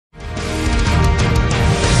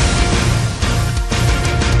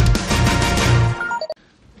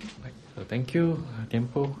Thank you,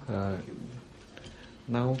 Tiempo.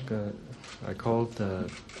 Now I call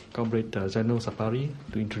Comrade Zainal Sapari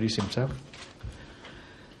to introduce himself.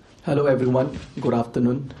 Hello everyone, good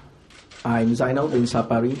afternoon. I'm Zainal Bin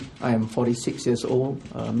Sapari. I am 46 years old,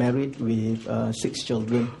 married with 6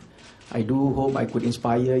 children. I do hope I could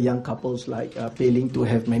inspire young couples like Pei-Ling to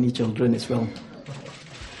have many children as well.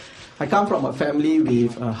 I come from a family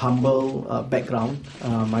with a humble background.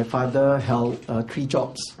 My father held 3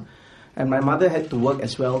 jobs, and my mother had to work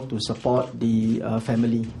as well to support the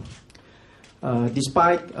family.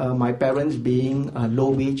 Despite my parents being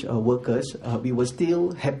low-wage workers, we were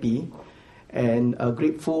still happy and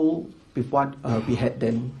grateful with what we had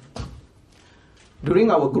then.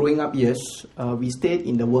 During our growing up years, we stayed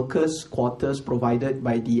in the workers' quarters provided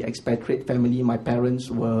by the expatriate family my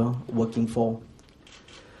parents were working for.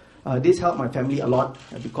 This helped my family a lot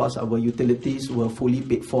because our utilities were fully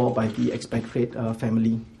paid for by the expatriate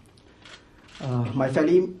family. My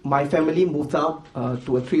family moved out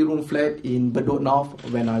to a 3-room flat in Bedok North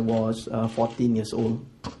when I was 14 years old.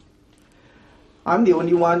 I'm the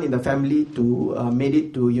only one in the family to made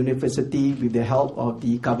it to university with the help of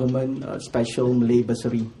the government special Malay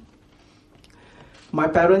bursary. My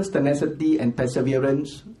parents' tenacity and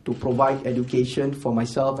perseverance to provide education for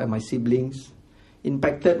myself and my siblings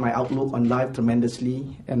impacted my outlook on life tremendously,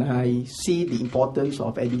 and I see the importance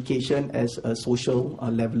of education as a social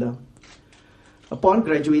leveler. Upon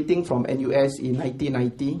graduating from NUS in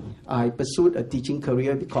 1990, I pursued a teaching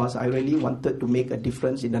career because I really wanted to make a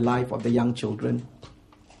difference in the life of the young children.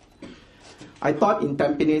 I taught in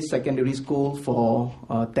Tampines Secondary School for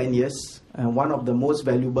 10 years, and one of the most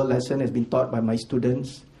valuable lessons has been taught by my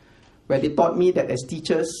students, where they taught me as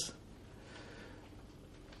teachers,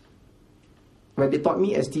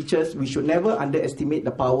 we should never underestimate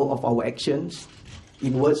the power of our actions,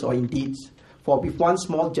 in words or in deeds. For with one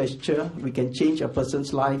small gesture, we can change a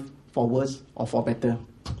person's life for worse or for better.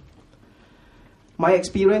 My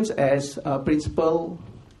experience as a principal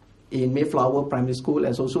in Mayflower Primary School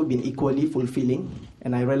has also been equally fulfilling,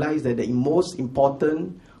 and I realized that the most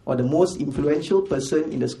important or the most influential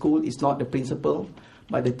person in the school is not the principal,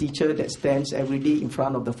 but the teacher that stands every day in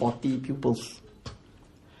front of the 40 pupils.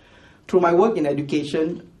 Through my work in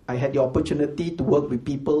education, I had the opportunity to work with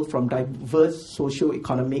people from diverse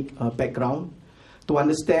socio-economic background to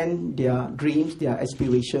understand their dreams, their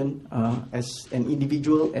aspiration as an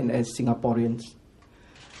individual and as Singaporeans.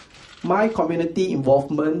 My community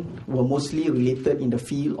involvement were mostly related in the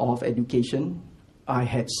field of education. I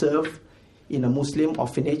had served in a Muslim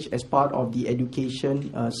orphanage as part of the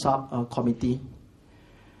education sub-committee.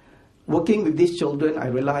 Working with these children, I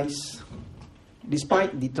realized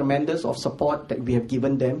despite the tremendous of support that we have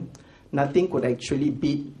given them, nothing could actually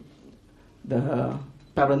beat the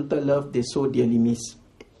parental love they so dearly miss.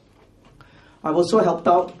 I've also helped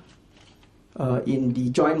out in the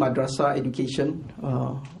joint madrasa education,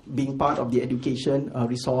 being part of the education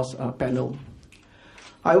resource panel.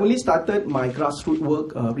 I only started my grassroots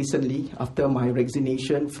work recently after my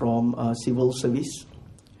resignation from civil service.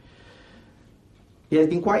 It has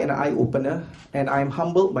been quite an eye-opener, and I am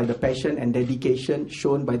humbled by the passion and dedication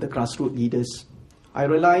shown by the grassroots leaders. I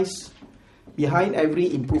realize behind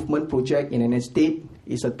every improvement project in an estate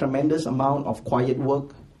is a tremendous amount of quiet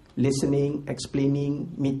work, listening,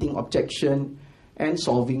 explaining, meeting objection, and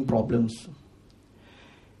solving problems.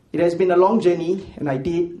 It has been a long journey, and I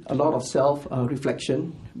did a lot of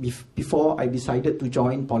self-reflection before I decided to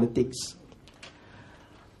join politics.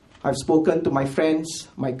 I've spoken to my friends,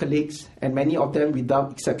 my colleagues, and many of them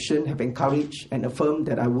without exception have encouraged and affirmed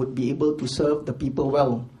that I would be able to serve the people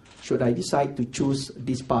well should I decide to choose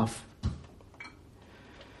this path.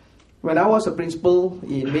 When I was a principal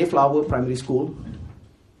in Mayflower Primary School,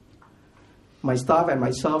 my staff and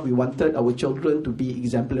myself, we wanted our children to be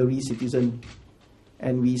exemplary citizens,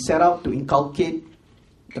 and we set out to inculcate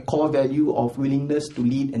the core value of willingness to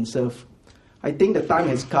lead and serve. I think the time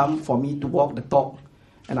has come for me to walk the talk,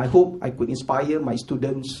 and I hope I could inspire my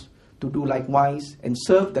students to do likewise and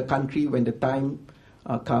serve the country when the time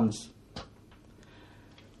comes.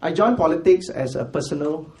 I joined politics as a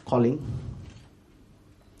personal calling.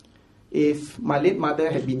 If my late mother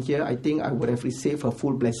had been here, I think I would have received her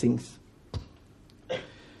full blessings.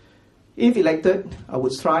 If elected, I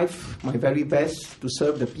would strive my very best to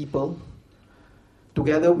serve the people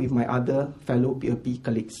together with my other fellow PAP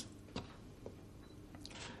colleagues.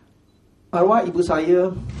 Arwah ibu saya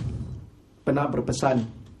pernah berpesan,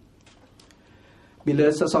 bila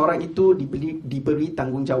seseorang itu diberi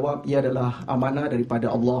tanggungjawab, ia adalah amanah daripada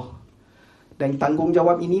Allah. Dan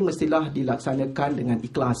tanggungjawab ini mestilah dilaksanakan dengan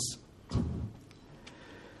ikhlas.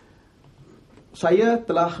 Saya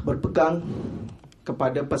telah berpegang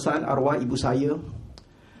kepada pesan arwah ibu saya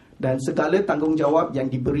dan segala tanggungjawab yang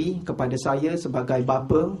diberi kepada saya sebagai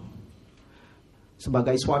bapa,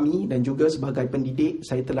 sebagai suami dan juga sebagai pendidik,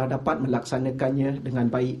 saya telah dapat melaksanakannya dengan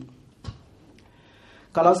baik.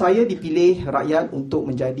 Kalau saya dipilih rakyat untuk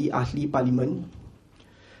menjadi ahli parlimen,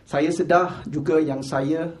 saya sedar juga yang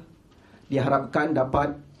saya diharapkan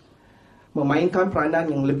dapat memainkan peranan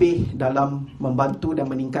yang lebih dalam membantu dan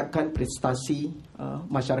meningkatkan prestasi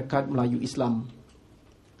masyarakat Melayu Islam.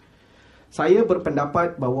 Saya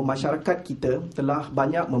berpendapat bahawa masyarakat kita telah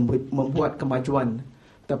banyak membuat kemajuan,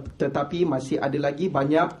 tetapi masih ada lagi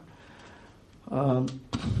banyak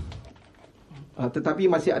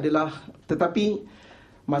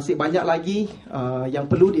masih banyak lagi yang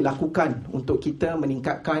perlu dilakukan untuk kita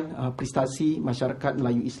meningkatkan prestasi masyarakat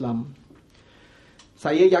Melayu Islam.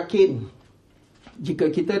 Saya yakin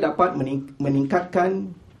jika kita dapat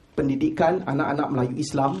meningkatkan pendidikan anak-anak Melayu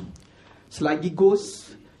Islam, selagi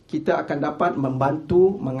kita akan dapat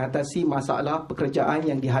membantu mengatasi masalah pekerjaan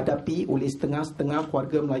yang dihadapi oleh setengah-setengah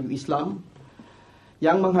keluarga Melayu Islam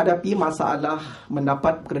yang menghadapi masalah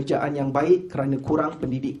mendapat pekerjaan yang baik kerana kurang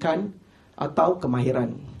pendidikan atau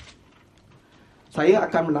kemahiran. Saya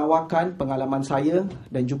akan menawarkan pengalaman saya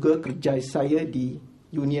dan juga kerja saya di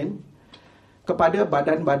Union kepada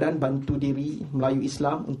badan-badan bantu diri Melayu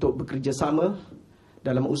Islam untuk bekerjasama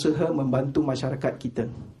dalam usaha membantu masyarakat kita.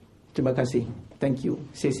 Terima kasih. Thank you.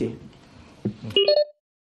 Sese.